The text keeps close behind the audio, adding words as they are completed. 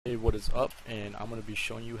What is up? And I'm going to be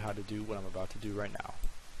showing you how to do what I'm about to do right now.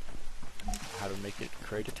 How to make it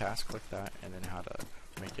create a task like that, and then how to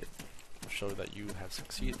make it show that you have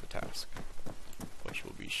succeeded the task, which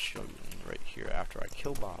will be shown right here after I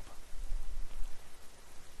kill Bob.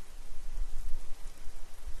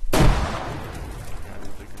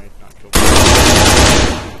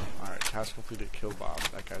 Alright, task completed, kill Bob.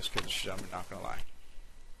 That guy scared the shit out of me, not gonna lie.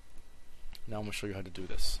 Now I'm gonna show you how to do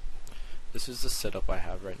this. This is the setup I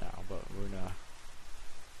have right now, but we're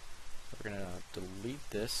gonna delete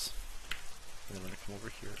this, and then we're gonna come over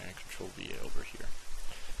here and control V over here.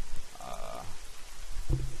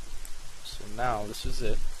 So now this is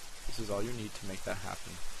it. This is all you need to make that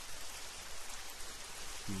happen.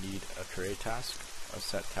 You need a create task, a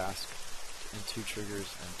set task, and 2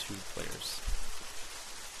 triggers and 2 players.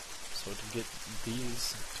 So to get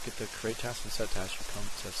the create task and set task, you come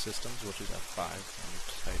to systems, which is F5, and you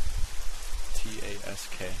type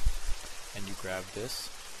TASK, and you grab this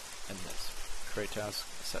and this. Create task,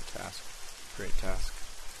 set task, create task,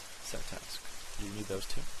 set task. You need those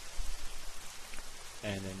 2.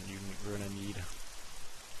 And then we're going to need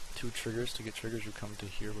 2 triggers. To get triggers, you come to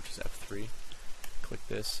here, which is F3. Click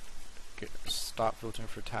this, stop filtering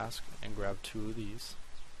for task, and grab 2 of these.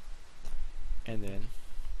 And then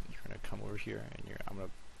you're going to come over here, and I'm going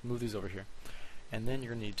to move these over here. And then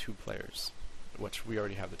you're going to need 2 players, which we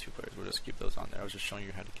already have the 2 players. We'll just keep those on there. I was just showing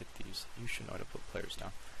you how to get these. You should know how to put players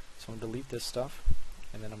down. So I'm going to delete this stuff,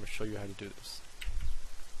 and then I'm going to show you how to do this.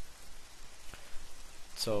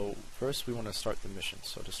 So first we want to start the mission.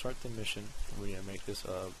 So to start the mission, we're going to make this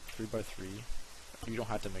a 3x3. You don't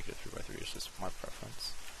have to make it 3x3, it's just my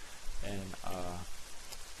preference. And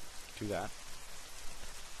do that.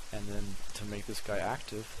 And then to make this guy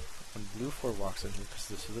active, when blue 4 walks in here, because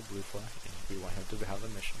this is a blue 4, we want him to have the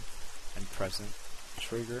mission, and present,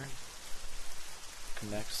 trigger,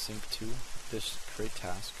 connect, sync to this create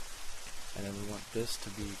task, and then we want this to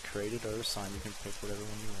be created or assigned. You can pick whatever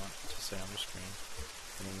one you want to say on the screen,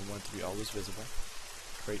 and then we want it to be always visible.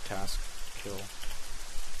 Create task, kill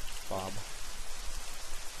Bob,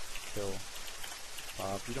 kill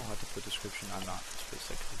Bob. You don't have to put description, I'm not, just for the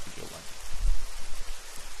sake of the video length.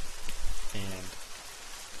 And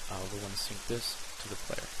we're going to sync this to the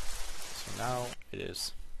player. So now it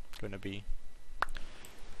is going to be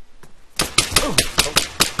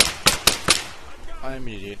I'm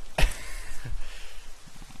an idiot.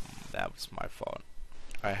 That was my fault.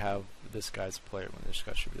 I have this guy's player when this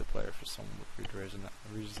guy should be the player for some weird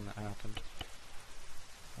reason that happened.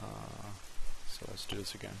 So let's do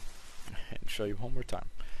this again and show you one more time.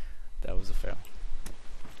 That was a fail.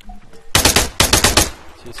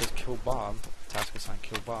 See, it says kill Bob, task assigned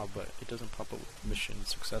kill Bob, but it doesn't pop up with mission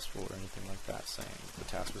successful or anything like that saying the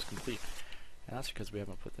task was complete. And that's because we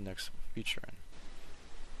haven't put the next feature in.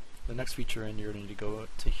 The next feature in, you're going to need to go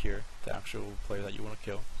to here, the actual player that you want to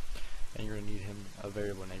kill, and you're going to need him a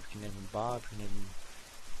variable name. You can name him Bob, you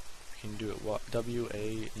can do it WA,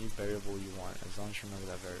 any variable you want, as long as you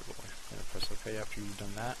remember that variable. You're going to press OK after you've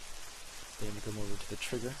done that. Then you come over to the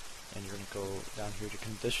trigger, and you're going to go down here to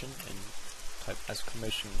condition, and type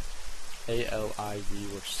exclamation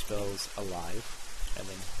ALIV, which spells alive, and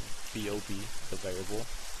then BOB, the variable,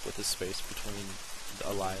 with a space between the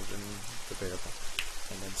alive and the variable,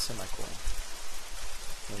 and then semicolon.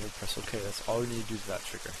 And then you press OK. That's all you need to do to that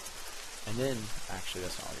trigger. And then, actually,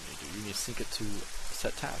 that's not all you need to do. You need to sync it to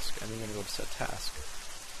set task, and then you're going to go to set task,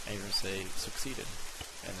 and you're going to say succeeded,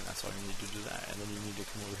 and then that's all you need to do that. And then you need to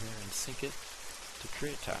come over here and sync it to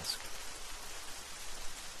create task.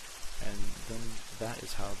 And then that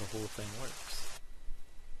is how the whole thing works.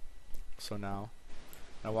 So now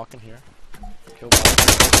I walk in here, kill Bob,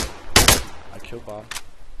 I kill Bob,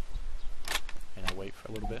 and I wait for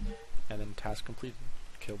a little bit, and then task completed,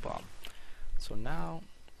 kill Bob. So now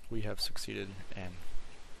we have succeeded and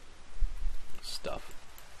stuff.